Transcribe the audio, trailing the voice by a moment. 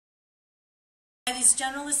these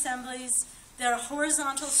general assemblies. They're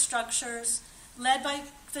horizontal structures led by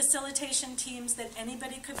facilitation teams that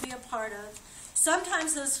anybody could be a part of.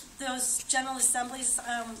 Sometimes those general assemblies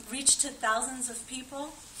reached to thousands of people,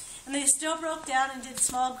 and they still broke down and did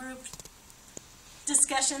small group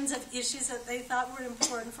discussions of issues that they thought were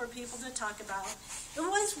important for people to talk about. It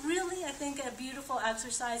was really, I think, a beautiful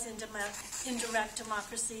exercise in direct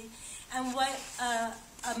democracy and what a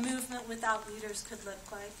movement without leaders could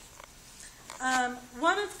look like.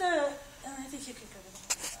 One of the, I think you could go to the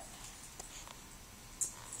next slide.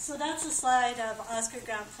 So that's a slide of Oscar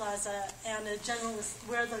Grant Plaza and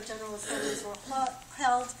where the general assemblies were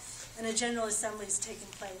held, and a general assembly is taking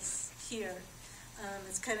place here.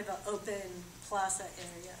 It's kind of an open plaza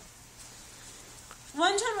area.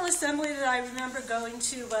 One general assembly that I remember going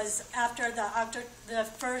to was after the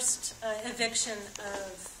first eviction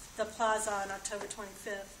of the plaza on October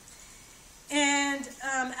 25th. And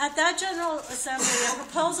at that general assembly, a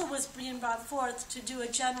proposal was being brought forth to do a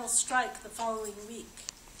general strike the following week.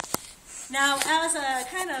 Now, as a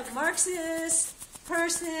kind of Marxist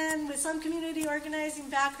person with some community organizing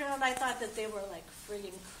background, I thought that they were like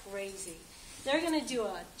freaking crazy. They're going to do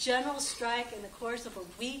a general strike in the course of a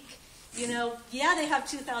week. You know, yeah, they have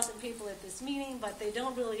 2,000 people at this meeting, but they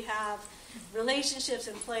don't really have relationships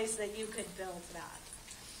in place that you could build that.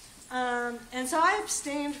 And so I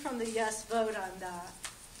abstained from the yes vote on that.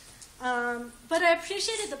 But I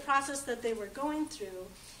appreciated the process that they were going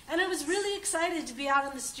through. And I was really excited to be out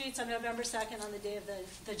on the streets on November 2nd on the day of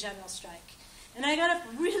the general strike. And I got up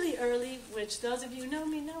really early, which those of you who know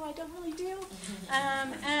me know I don't really do.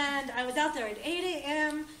 And I was out there at 8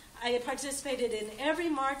 a.m. I participated in every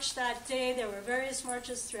march that day. There were various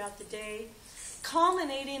marches throughout the day,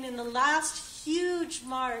 culminating in the last huge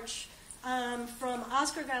march from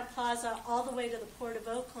Oscar Grant Plaza all the way to the Port of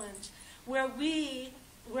Oakland, where we,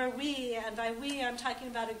 and by we I'm talking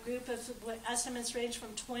about a group of what estimates range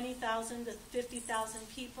from 20,000 to 50,000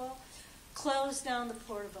 people, closed down the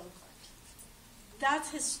Port of Oakland. That's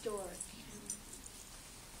historic.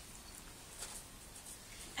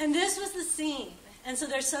 And this was the scene. And so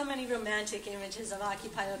there's so many romantic images of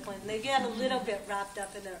Occupy Oakland. They get a little bit wrapped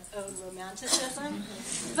up in their own romanticism.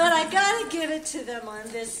 But I got to give it to them on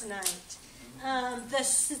this night.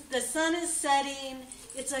 The sun is setting.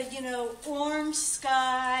 It's a, orange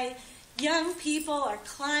sky. Young people are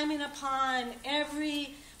climbing upon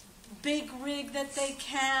every big rig that they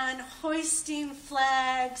can, hoisting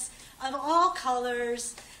flags of all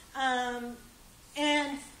colors, and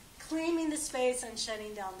claiming the space and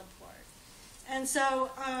shutting down the port. And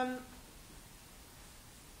so, I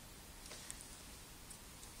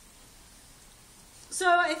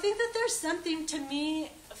think that there's something to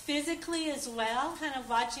me physically as well, kind of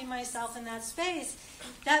watching myself in that space,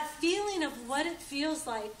 that feeling of what it feels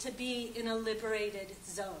like to be in a liberated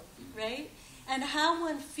zone, right? And how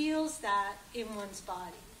one feels that in one's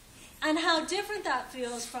body. And how different that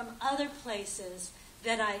feels from other places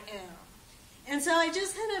that I am. And so I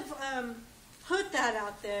just kind of put that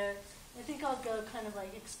out there. I think I'll go kind of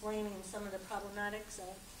like explaining some of the problematics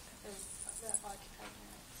of the Occupy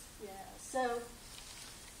Grants. Yeah, so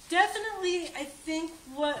definitely I think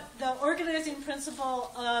what the organizing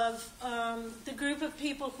principle of the group of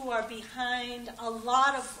people who are behind a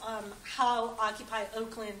lot of how Occupy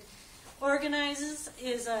Oakland organizes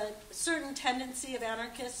is a certain tendency of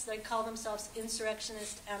anarchists. They call themselves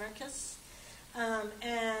insurrectionist anarchists.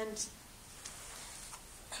 And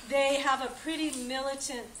they have a pretty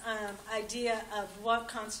militant idea of what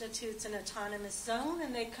constitutes an autonomous zone,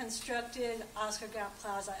 and they constructed Oscar Grant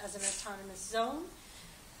Plaza as an autonomous zone.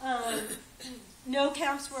 No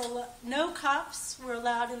cops were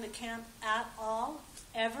allowed in the camp at all,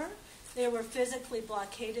 ever. They were physically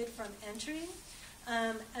blockaded from entering.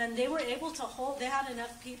 And they were able to they had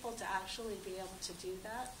enough people to actually be able to do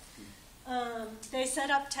that. They set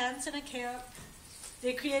up tents in a camp.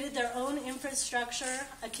 They created their own infrastructure,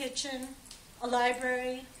 a kitchen, a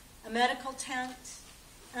library, a medical tent,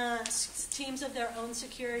 teams of their own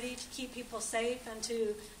security to keep people safe and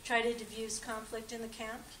to try to diffuse conflict in the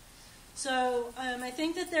camp. So I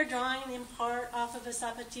think that they're drawing in part off of a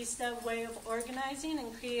Zapatista way of organizing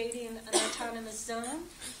and creating an autonomous zone.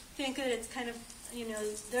 I think that it's kind of,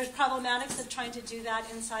 there's problematics of trying to do that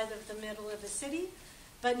inside of the middle of a city,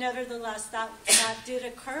 but nevertheless, that did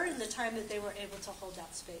occur in the time that they were able to hold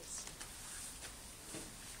that space.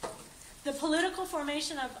 The political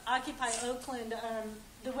formation of Occupy Oakland,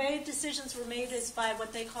 the way decisions were made is by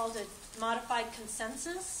what they called a modified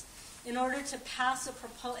consensus. In order to pass a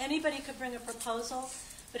proposal, anybody could bring a proposal,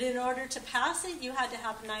 but in order to pass it, you had to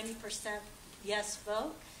have 90% yes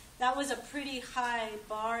vote. That was a pretty high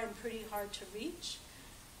bar and pretty hard to reach.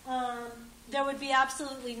 There would be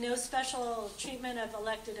absolutely no special treatment of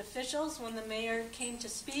elected officials. When the mayor came to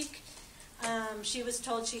speak, she was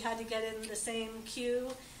told she had to get in the same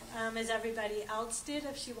queue as everybody else did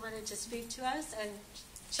if she wanted to speak to us, and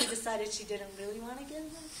she decided she didn't really want to get in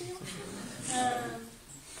the queue.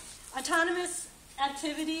 Autonomous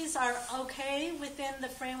activities are okay within the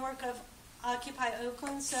framework of Occupy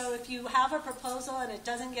Oakland, so if you have a proposal and it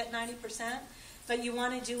doesn't get 90%, but you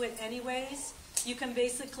want to do it anyways, you can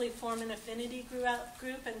basically form an affinity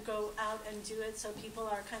group and go out and do it so people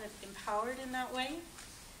are kind of empowered in that way.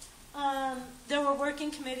 There were working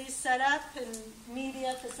committees set up in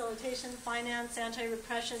media, facilitation, finance,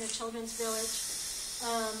 anti-repression, and Children's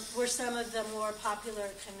Village were some of the more popular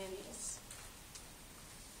committees.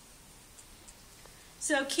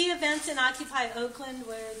 So key events in Occupy Oakland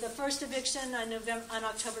were the first eviction on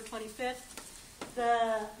October 25th,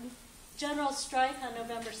 the general strike on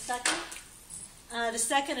November 2nd, the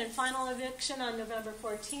second and final eviction on November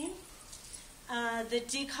 14th, the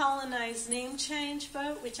Decolonize name change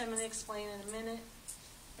vote, which I'm going to explain in a minute,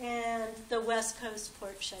 and the West Coast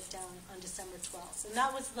port shutdown on December 12th. And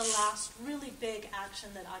that was the last really big action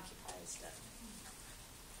that Occupy has done.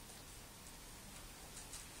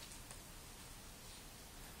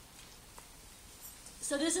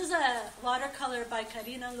 So this is a watercolor by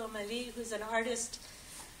Karina Lomeli, who's an artist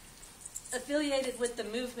affiliated with the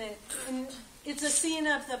movement. And it's a scene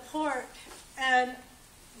of the port, and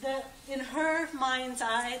in her mind's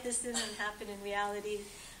eye, this didn't happen in reality,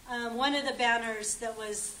 one of the banners that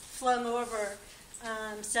was flung over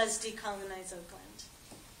says Decolonize Oakland.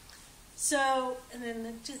 So, and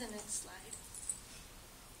then do the next slide.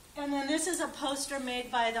 And then this is a poster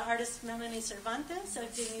made by the artist Melanie Cervantes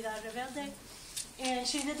of Dignidad Rebelde. And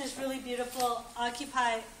she did this really beautiful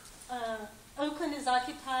Occupy, Oakland is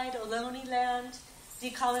occupied, Ohlone land,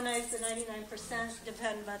 decolonize the 99%,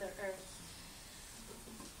 defend Mother Earth.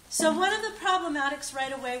 So one of the problematics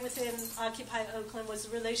right away within Occupy Oakland was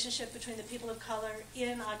the relationship between the people of color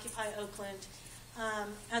in Occupy Oakland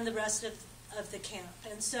and the rest of the camp.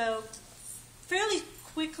 And so fairly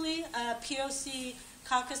quickly, a POC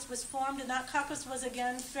caucus was formed, and that caucus was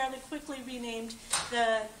again fairly quickly renamed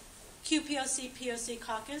the QPOC-POC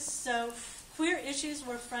caucus. So queer issues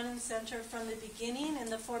were front and center from the beginning in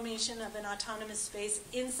the formation of an autonomous space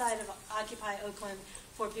inside of Occupy Oakland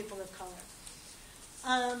for people of color.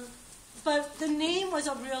 But the name was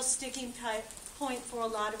a real sticking point for a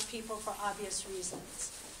lot of people for obvious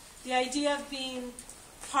reasons. The idea of being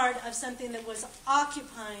part of something that was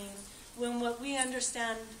occupying when what we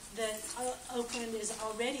understand that Oakland is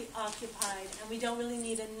already occupied and we don't really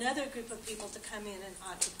need another group of people to come in and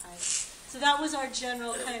occupy it. So that was our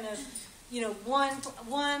general kind of,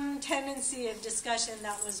 one tendency of discussion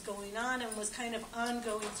that was going on and was kind of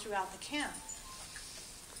ongoing throughout the camp.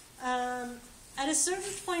 At a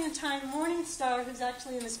certain point in time, Morningstar, who's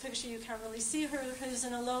actually in this picture, you can't really see her, who's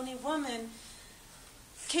an Ohlone woman,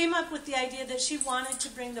 came up with the idea that she wanted to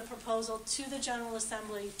bring the proposal to the General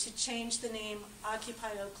Assembly to change the name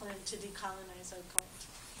Occupy Oakland to Decolonize Oakland.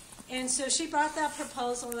 And so she brought that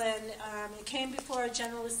proposal, and it came before a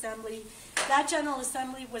General Assembly. That General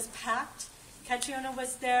Assembly was packed. Catriona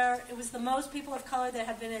was there. It was the most people of color that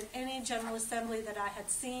had been at any General Assembly that I had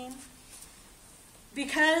seen.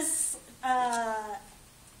 Because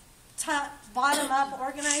bottom-up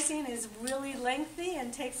organizing is really lengthy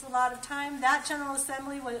and takes a lot of time, that General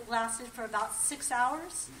Assembly lasted for about 6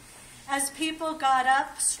 hours. As people got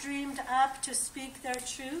up, streamed up to speak their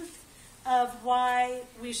truth of why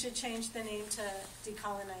we should change the name to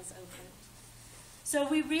Decolonize Oakland. So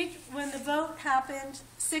when the vote happened,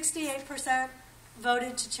 68%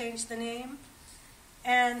 voted to change the name.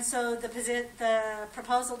 And so the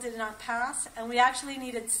proposal did not pass, and we actually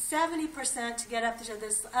needed 70% to get up to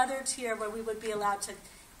this other tier where we would be allowed to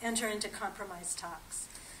enter into compromise talks.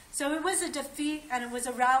 So it was a defeat, and it was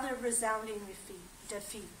a rather resounding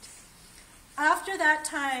defeat. After that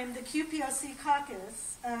time, the QPOC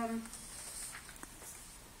caucus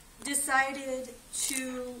decided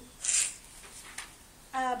to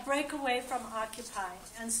break away from Occupy.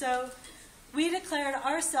 And so we declared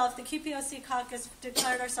ourselves, the QPOC caucus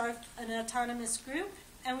declared ourselves an autonomous group,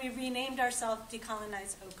 and we renamed ourselves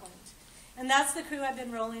Decolonize Oakland. And that's the crew I've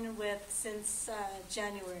been rolling with since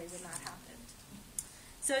January when that happened.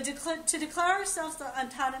 So to declare ourselves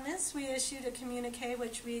autonomous, we issued a communique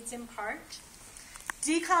which reads in part,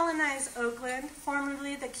 Decolonize Oakland,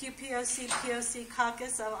 formerly the QPOC-POC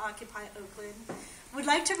caucus of Occupy Oakland, would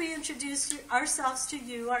like to reintroduce ourselves to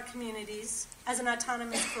you, our communities, as an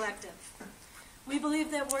autonomous collective. We believe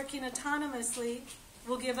that working autonomously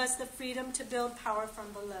will give us the freedom to build power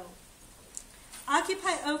from below.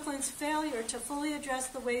 Occupy Oakland's failure to fully address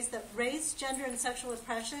the ways that race, gender, and sexual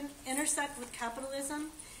oppression intersect with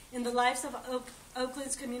capitalism in the lives of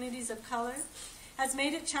Oakland's communities of color has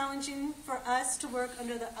made it challenging for us to work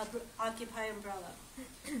under the Occupy umbrella.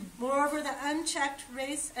 Moreover, the unchecked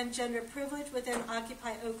race and gender privilege within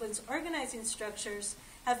Occupy Oakland's organizing structures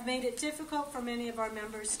have made it difficult for many of our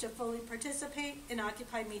members to fully participate in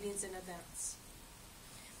Occupy meetings and events.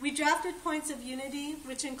 We drafted points of unity,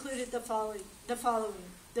 which included the following.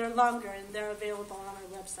 They're longer and they're available on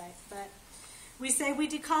our website. But we say we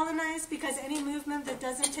decolonize because any movement that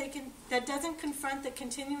doesn't confront the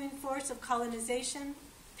continuing force of colonization,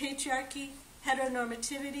 patriarchy,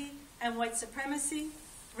 heteronormativity, and white supremacy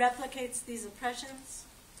replicates these oppressions.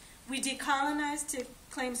 We decolonize to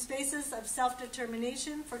claim spaces of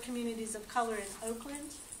self-determination for communities of color in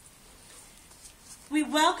Oakland. We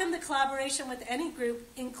welcome the collaboration with any group,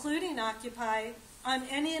 including Occupy, on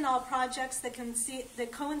any and all projects that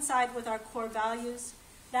coincide with our core values.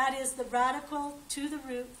 That is the radical,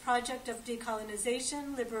 to-the-root project of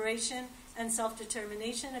decolonization, liberation, and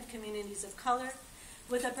self-determination of communities of color,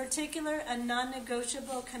 with a particular and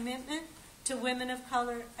non-negotiable commitment to women of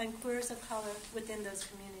color and queers of color within those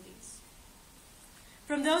communities.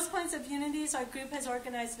 From those points of unities, our group has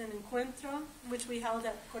organized an encuentro, which we held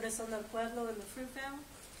at Corazón del Pueblo in the Fruit Vale.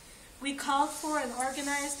 We called for and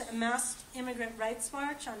organized a mass immigrant rights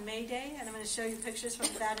march on May Day, and I'm going to show you pictures from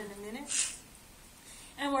that in a minute.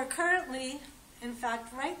 And we're currently, in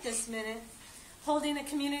fact, right this minute, holding a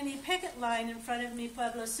community picket line in front of Mi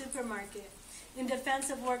Pueblo supermarket in defense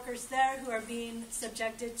of workers there who are being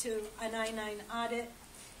subjected to an I-9 audit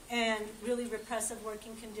and really repressive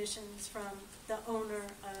working conditions from the owner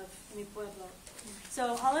of Mi Pueblo.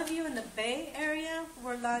 So all of you in the Bay Area,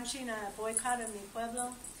 we're launching a boycott of Mi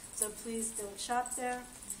Pueblo, so please don't shop there.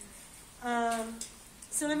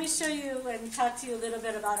 So let me show you and talk to you a little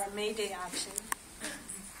bit about our May Day action.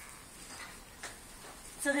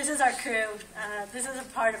 So this is our crew. This is a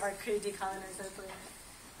part of our crew, Decolonize Oakland.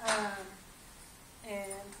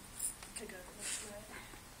 And to go to this way.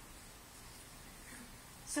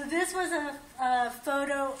 So this was a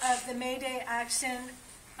photo of the May Day action.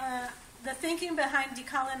 The thinking behind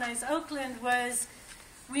Decolonize Oakland was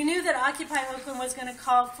we knew that Occupy Oakland was going to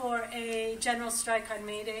call for a general strike on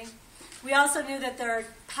May Day. We also knew that their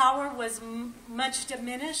power was much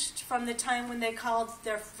diminished from the time when they called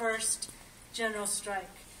their first general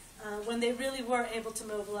strike, when they really were able to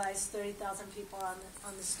mobilize 30,000 people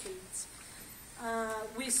on the streets.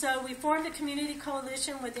 So we formed a community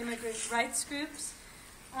coalition with immigrant rights groups,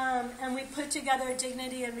 and we put together a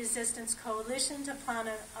Dignity and Resistance Coalition to plan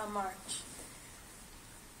a march.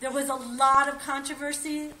 There was a lot of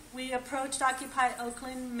controversy. We approached Occupy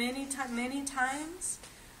Oakland many times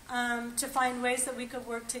to find ways that we could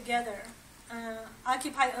work together.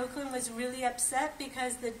 Occupy Oakland was really upset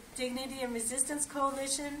because the Dignity and Resistance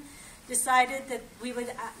Coalition decided that we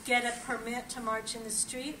would get a permit to march in the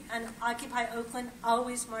street, and Occupy Oakland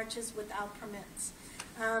always marches without permits.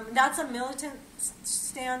 That's a militant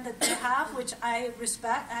stand that they have, which I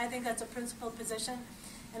respect. I think that's a principled position,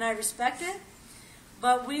 and I respect it.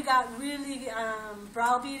 But we got really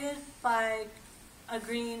browbeated by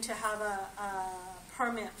agreeing to have a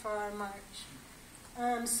permit for our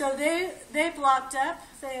march. So they blocked up.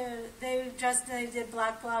 They did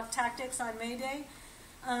black bloc tactics on May Day.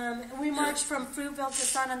 We marched from Fruitville to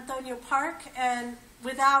San Antonio Park, and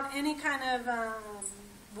without any kind of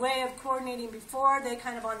way of coordinating before, they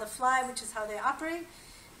kind of on the fly, which is how they operate,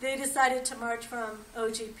 they decided to march from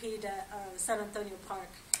OGP to San Antonio Park,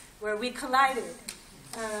 where we collided.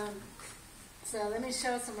 So let me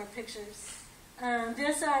show some more pictures.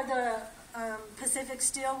 These are the Pacific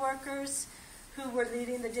Steel workers who were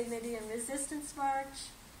leading the Dignity and Resistance March.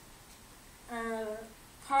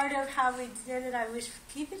 Part of how we did it, I wish,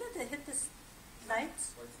 can you get it to hit the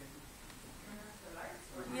lights?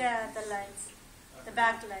 Yeah, the lights. The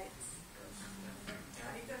back lights.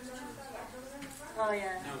 Oh,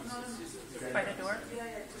 yeah. By the door?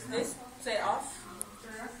 This? Say off?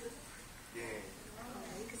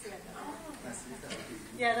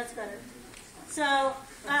 Yeah, that's better. So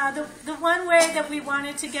the one way that we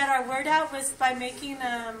wanted to get our word out was by making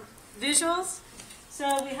visuals.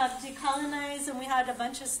 So we have decolonize, and we had a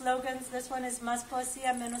bunch of slogans. This one is más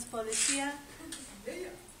poesía, menos policía.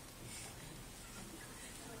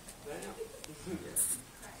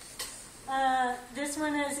 This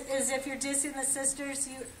one is if you're dissing the sisters,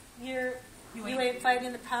 you ain't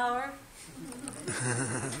fighting the power.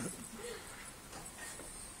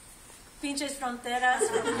 Pinches fronteras.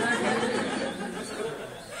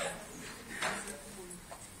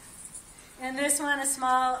 And this one, a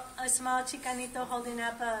small chicanito holding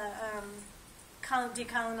up a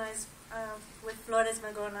decolonized with Flores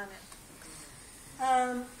Magón on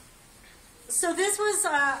it. So this was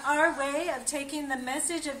our way of taking the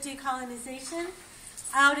message of decolonization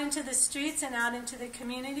out into the streets and out into the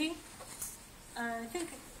community. I think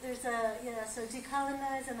there's so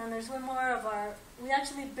decolonize, and then there's one more of our, we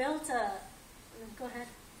actually built a, go ahead.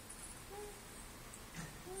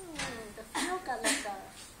 The flow got left out.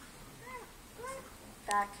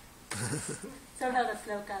 Back. Somehow the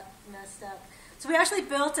float got messed up. So we actually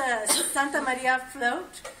built a Santa Maria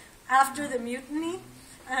float after the mutiny,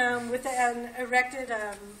 with an erected.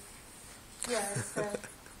 You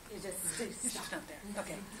just stop there.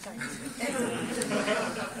 Okay, sorry.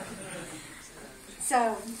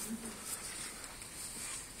 So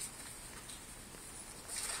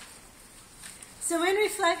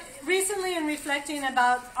recently in reflecting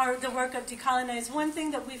about the work of Decolonize, one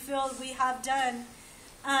thing that we feel we have done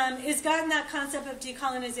is gotten that concept of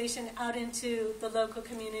decolonization out into the local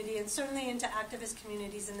community and certainly into activist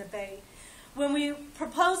communities in the Bay. When we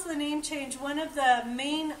proposed the name change, one of the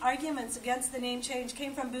main arguments against the name change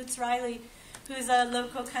came from Boots Riley, who's a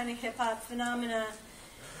local kind of hip-hop phenomena.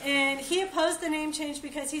 And he opposed the name change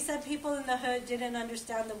because he said people in the hood didn't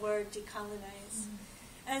understand the word decolonize.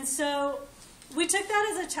 And so we took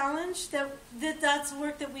that as a challenge, that's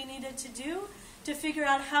work that we needed to do, to figure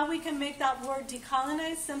out how we can make that word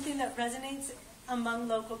decolonize something that resonates among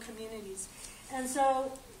local communities. And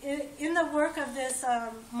so in the work of this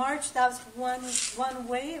march, that was one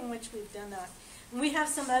way in which we've done that. And we have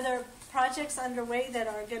some other projects underway that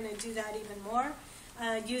are going to do that even more,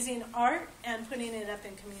 using art and putting it up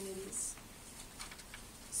in communities.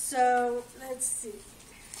 So let's see.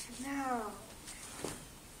 Now,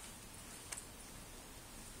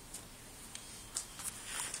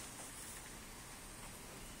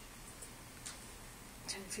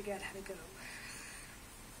 trying to figure out how to go.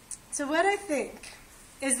 So what I think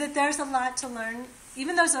is that there's a lot to learn,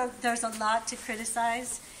 even though there's a lot to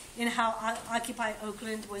criticize in how Occupy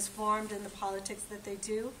Oakland was formed and the politics that they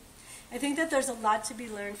do. I think that there's a lot to be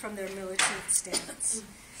learned from their militant stance.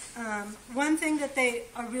 One thing that they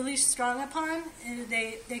are really strong upon is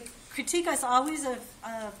they critique us always of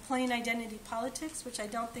playing identity politics, which I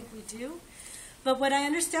don't think we do. But what I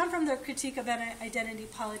understand from their critique of identity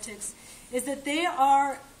politics is that they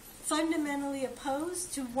are fundamentally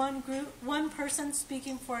opposed to one person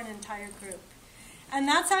speaking for an entire group. And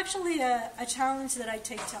that's actually a challenge that I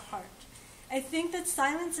take to heart. I think that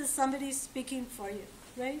silence is somebody speaking for you,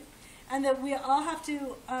 right? And that we all have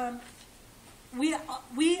to,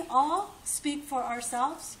 we all speak for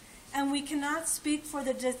ourselves, and we cannot speak for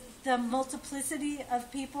the multiplicity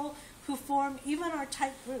of people who form even our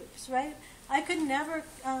tight groups, right? I could never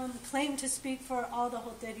claim to speak for all the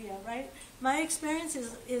Jotería, right? My experience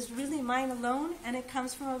is really mine alone, and it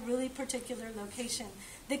comes from a really particular location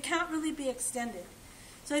that can't really be extended.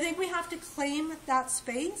 So I think we have to claim that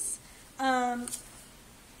space of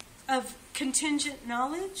contingent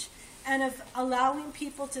knowledge and of allowing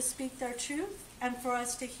people to speak their truth and for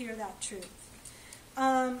us to hear that truth.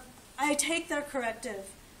 I take their corrective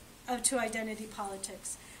to identity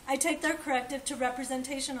politics. I take their corrective to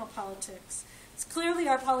representational politics. It's clearly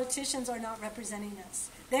our politicians are not representing us.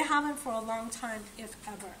 They haven't for a long time, if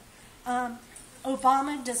ever.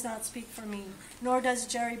 Obama does not speak for me, nor does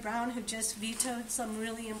Jerry Brown, who just vetoed some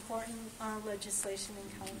really important legislation in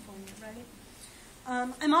California, right?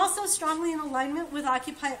 I'm also strongly in alignment with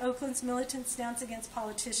Occupy Oakland's militant stance against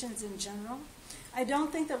politicians in general. I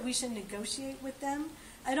don't think that we should negotiate with them.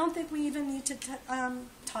 I don't think we even need to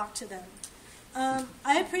talk to them.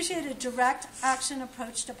 I appreciate a direct action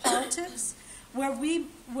approach to politics where we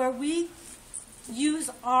use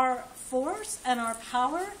our force and our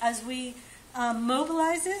power as we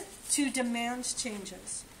mobilize it to demand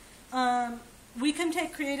changes. We can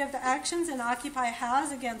take creative actions, and Occupy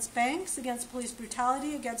has, against banks, against police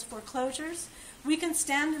brutality, against foreclosures. We can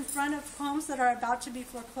stand in front of homes that are about to be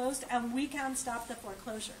foreclosed, and we can stop the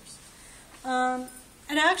foreclosures.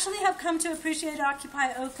 And I actually have come to appreciate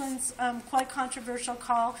Occupy Oakland's quite controversial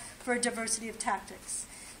call for diversity of tactics.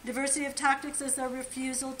 Diversity of tactics is their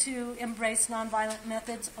refusal to embrace nonviolent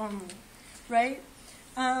methods only, right?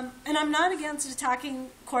 And I'm not against attacking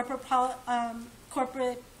corporate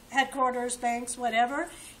headquarters, banks, whatever,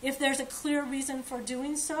 if there's a clear reason for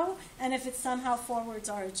doing so, and if it somehow forwards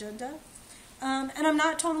our agenda. And I'm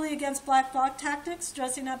not totally against black bloc tactics.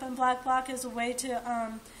 Dressing up in black bloc is a way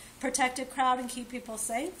to protect a crowd and keep people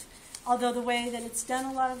safe, although the way that it's done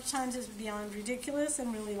a lot of times is beyond ridiculous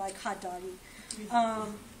and really like hot doggy.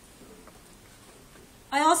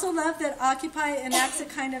 I also love that Occupy enacts a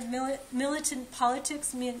kind of militant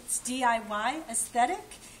politics meets DIY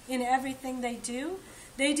aesthetic in everything they do.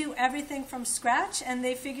 They do everything from scratch, and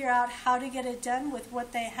they figure out how to get it done with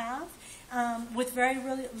what they have, with very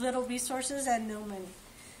little resources and no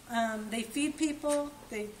money. They feed people,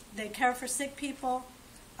 they care for sick people,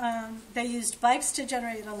 they used bikes to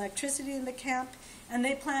generate electricity in the camp, and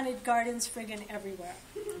they planted gardens friggin' everywhere.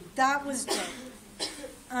 That was dope.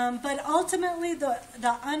 But ultimately,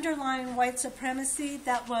 the underlying white supremacy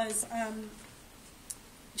that was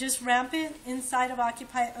just rampant inside of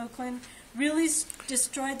Occupy Oakland really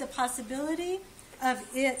destroyed the possibility of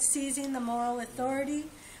it seizing the moral authority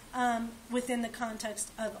within the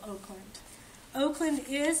context of Oakland. Oakland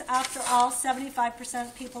is, after all,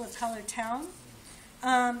 75% people of color town,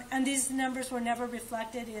 and these numbers were never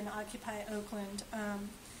reflected in Occupy Oakland,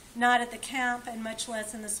 not at the camp, and much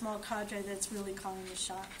less in the small cadre that's really calling the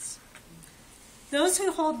shots. Those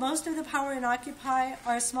who hold most of the power in Occupy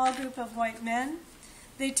are a small group of white men.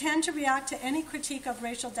 They tend to react to any critique of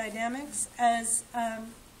racial dynamics as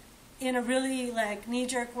in a really like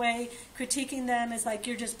knee-jerk way, critiquing them as like,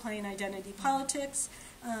 you're just playing identity politics,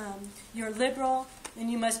 you're liberal,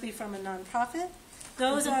 and you must be from a nonprofit.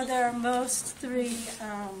 Those are their most three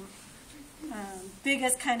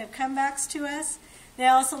biggest kind of comebacks to us. They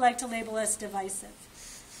also like to label us divisive.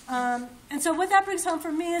 And so what that brings home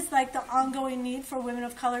for me is like the ongoing need for women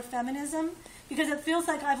of color feminism, because it feels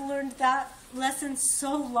like I've learned that lesson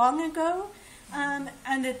so long ago,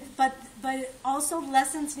 but also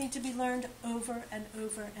lessons need to be learned over and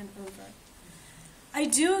over and over. I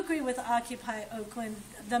do agree with Occupy Oakland,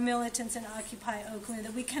 the militants in Occupy Oakland,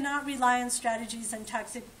 that we cannot rely on strategies and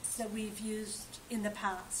tactics that we've used in the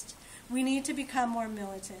past. We need to become more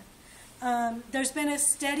militant. There's been a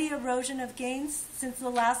steady erosion of gains since the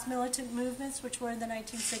last militant movements, which were in the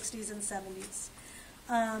 1960s and 70s.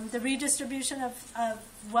 The redistribution of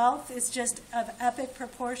wealth is just of epic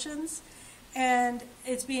proportions, and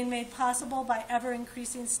it's being made possible by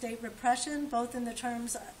ever-increasing state repression, both in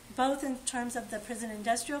terms of the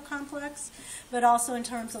prison-industrial complex, but also in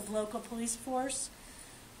terms of local police forces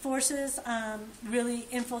really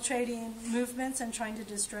infiltrating movements and trying to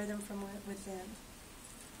destroy them from within.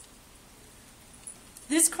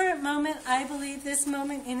 This current moment, I believe, this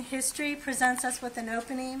moment in history presents us with an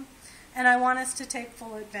opening, and I want us to take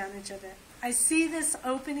full advantage of it. I see this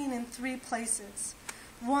opening in three places.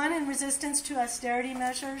 One, in resistance to austerity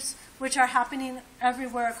measures, which are happening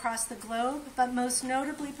everywhere across the globe, but most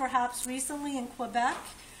notably, perhaps recently in Quebec,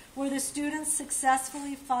 where the students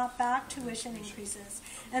successfully fought back tuition increases.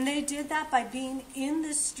 And they did that by being in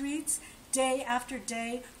the streets day after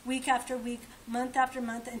day, week after week, month after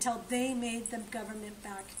month, until they made the government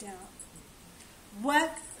back down.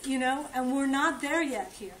 And we're not there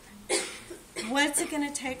yet here. What's it going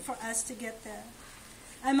to take for us to get there?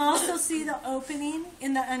 I also see the opening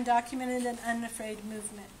in the undocumented and unafraid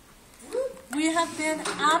movement. We have been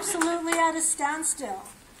absolutely at a standstill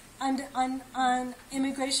on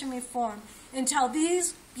immigration reform until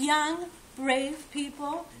these young, brave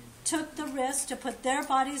people took the risk to put their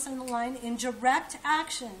bodies on the line in direct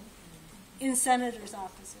action in senators'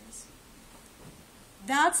 offices.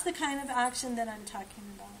 That's the kind of action that I'm talking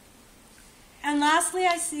about. And lastly,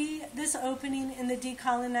 I see this opening in the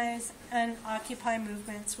Decolonize and Occupy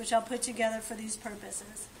movements, which I'll put together for these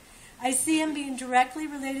purposes. I see them being directly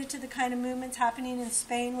related to the kind of movements happening in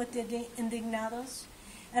Spain with the Indignados.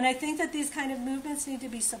 And I think that these kind of movements need to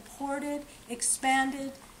be supported,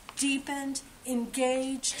 expanded, deepened,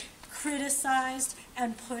 engaged, criticized,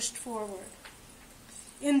 and pushed forward.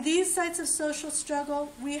 In these sites of social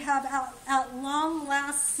struggle, we have at long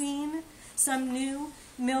last seen some new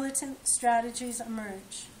militant strategies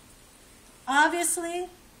emerge. Obviously,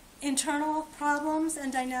 internal problems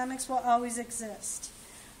and dynamics will always exist.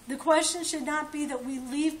 The question should not be that we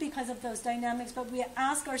leave because of those dynamics, but we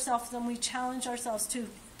ask ourselves and we challenge ourselves to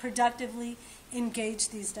productively engage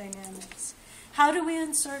these dynamics. How do we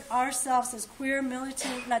insert ourselves as queer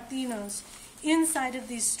militant Latinos inside of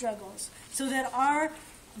these struggles so that our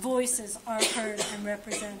voices are heard and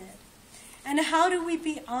represented? And how do we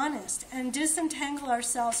be honest and disentangle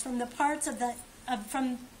ourselves from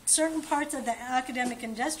from certain parts of the academic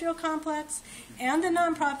industrial complex and the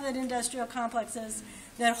nonprofit industrial complexes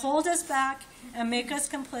that hold us back and make us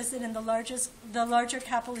complicit in the larger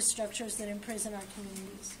capitalist structures that imprison our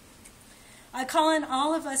communities? I call on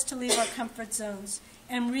all of us to leave our comfort zones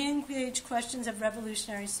and re-engage questions of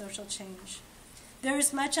revolutionary social change. There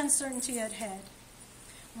is much uncertainty ahead.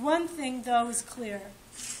 One thing, though, is clear.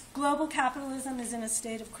 Global capitalism is in a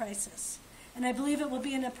state of crisis, and I believe it will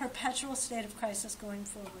be in a perpetual state of crisis going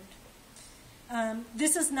forward.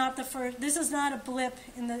 This is not a blip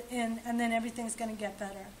and then everything's going to get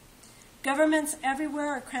better. Governments everywhere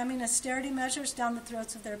are cramming austerity measures down the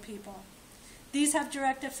throats of their people. These have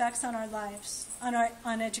direct effects on our lives,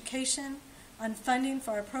 on education, on funding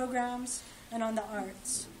for our programs, and on the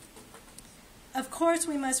arts. Of course,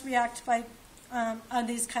 we must react on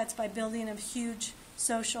these cuts by building a huge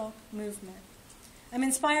social movement. I'm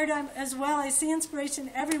inspired as well. I see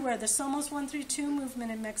inspiration everywhere. The Somos 132 movement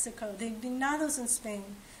in Mexico, the Dignados in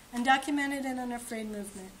Spain, Undocumented and Unafraid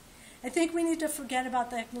movement. I think we need to forget about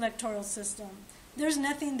the electoral system. There's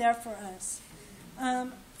nothing there for us,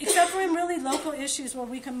 except for in really local issues where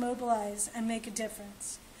we can mobilize and make a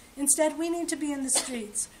difference. Instead, we need to be in the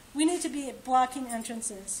streets. We need to be blocking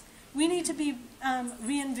entrances. We need to be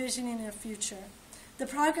re-envisioning a future. The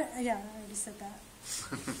progress, yeah, I already said that.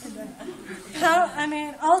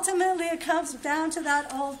 Ultimately it comes down to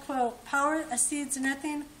that old quote, power accedes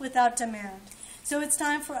nothing without demand. So it's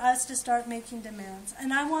time for us to start making demands.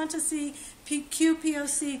 And I want to see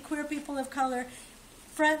QPOC, queer people of color,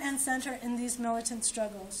 front and center in these militant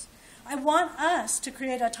struggles. I want us to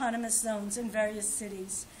create autonomous zones in various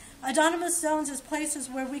cities. Autonomous zones is places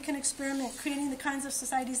where we can experiment creating the kinds of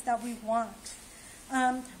societies that we want.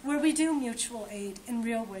 Where we do mutual aid in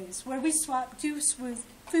real ways, where we do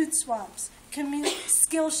food swaps,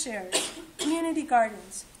 skill shares, community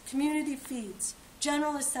gardens, community feeds,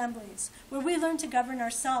 general assemblies, where we learn to govern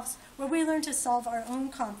ourselves, where we learn to solve our own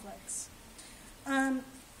conflicts. I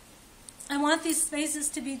want these spaces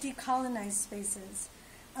to be decolonized spaces.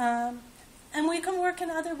 And we can work in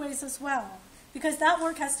other ways as well, because that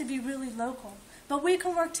work has to be really local. But we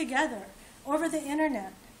can work together over the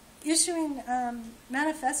internet, issuing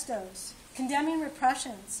manifestos, condemning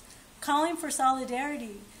repressions, calling for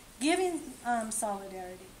solidarity, giving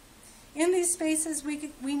solidarity. In these spaces,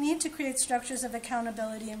 we need to create structures of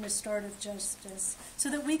accountability and restorative justice so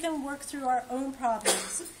that we can work through our own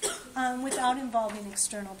problems without involving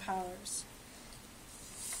external powers.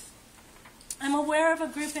 I'm aware of a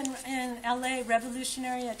group in LA,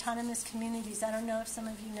 Revolutionary Autonomous Communities. I don't know if some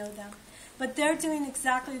of you know them. But they're doing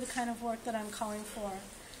exactly the kind of work that I'm calling for.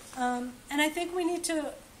 And I think we need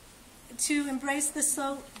to embrace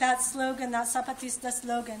that slogan, that Zapatista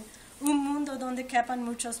slogan, un mundo donde quepan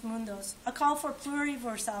muchos mundos, a call for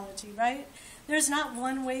pluriversality, right? There's not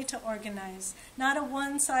one way to organize, not a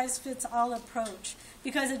one-size-fits-all approach,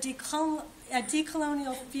 because a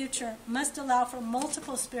decolonial future must allow for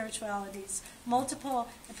multiple spiritualities, multiple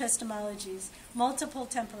epistemologies, multiple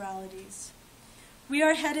temporalities. We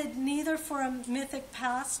are headed neither for a mythic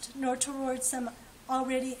past nor towards some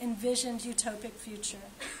already envisioned utopic future.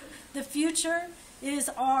 The future is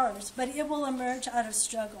ours, but it will emerge out of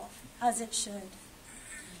struggle, as it should.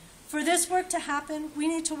 For this work to happen, we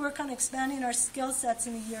need to work on expanding our skill sets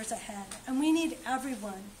in the years ahead, and we need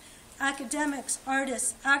everyone: academics,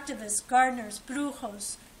 artists, activists, gardeners,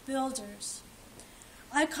 brujos, builders.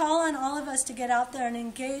 I call on all of us to get out there and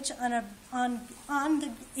engage in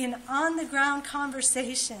on-the-ground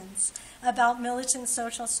conversations about militant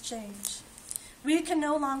social change. We can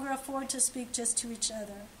no longer afford to speak just to each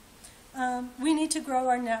other. We need to grow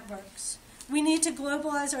our networks. We need to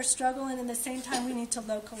globalize our struggle, and at the same time we need to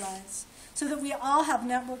localize so that we all have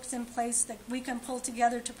networks in place that we can pull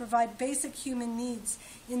together to provide basic human needs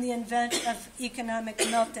in the event of economic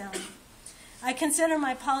meltdown. I consider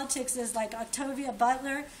my politics as like Octavia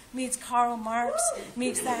Butler meets Karl Marx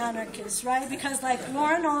meets the anarchists, right? Because like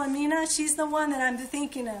Lauren Olamina, she's the one that I'm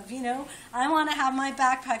thinking of, you know. I want to have my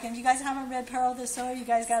backpack, and if you guys haven't read Peril of the Sower, you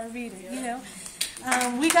guys got to read it, you know.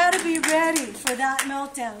 We got to be ready for that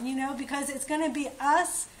meltdown, you know, because it's going to be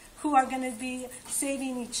us who are going to be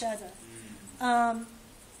saving each other.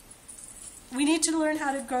 We need to learn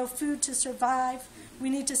how to grow food to survive. We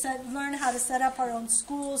need to learn how to set up our own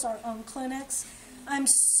schools, our own clinics. I'm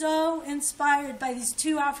so inspired by these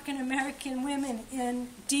two African-American women in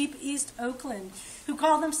deep East Oakland who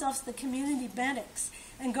call themselves the community medics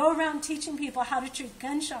and go around teaching people how to treat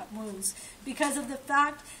gunshot wounds because of the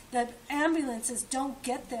fact that ambulances don't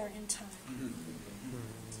get there in time.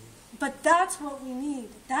 But that's what we need.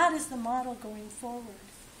 That is the model going forward.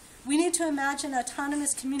 We need to imagine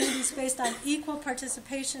autonomous communities based on equal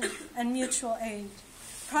participation and mutual aid.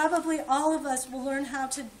 Probably all of us will learn how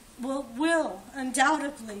to, will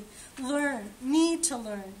undoubtedly need to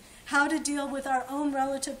learn how to deal with our own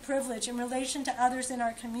relative privilege in relation to others in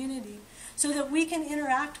our community so that we can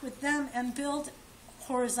interact with them and build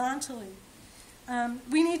horizontally.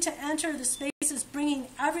 We need to enter the spaces bringing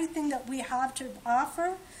everything that we have to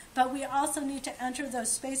offer, but we also need to enter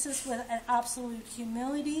those spaces with an absolute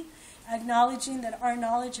humility, acknowledging that our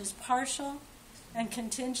knowledge is partial and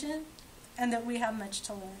contingent, and that we have much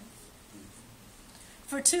to learn.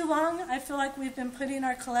 For too long, I feel like we've been putting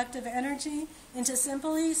our collective energy into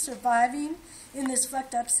simply surviving in this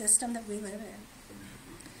fucked up system that we live in.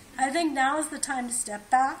 I think now is the time to step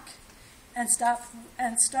back and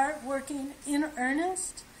start working in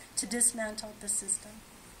earnest to dismantle the system.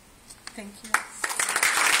 Thank you.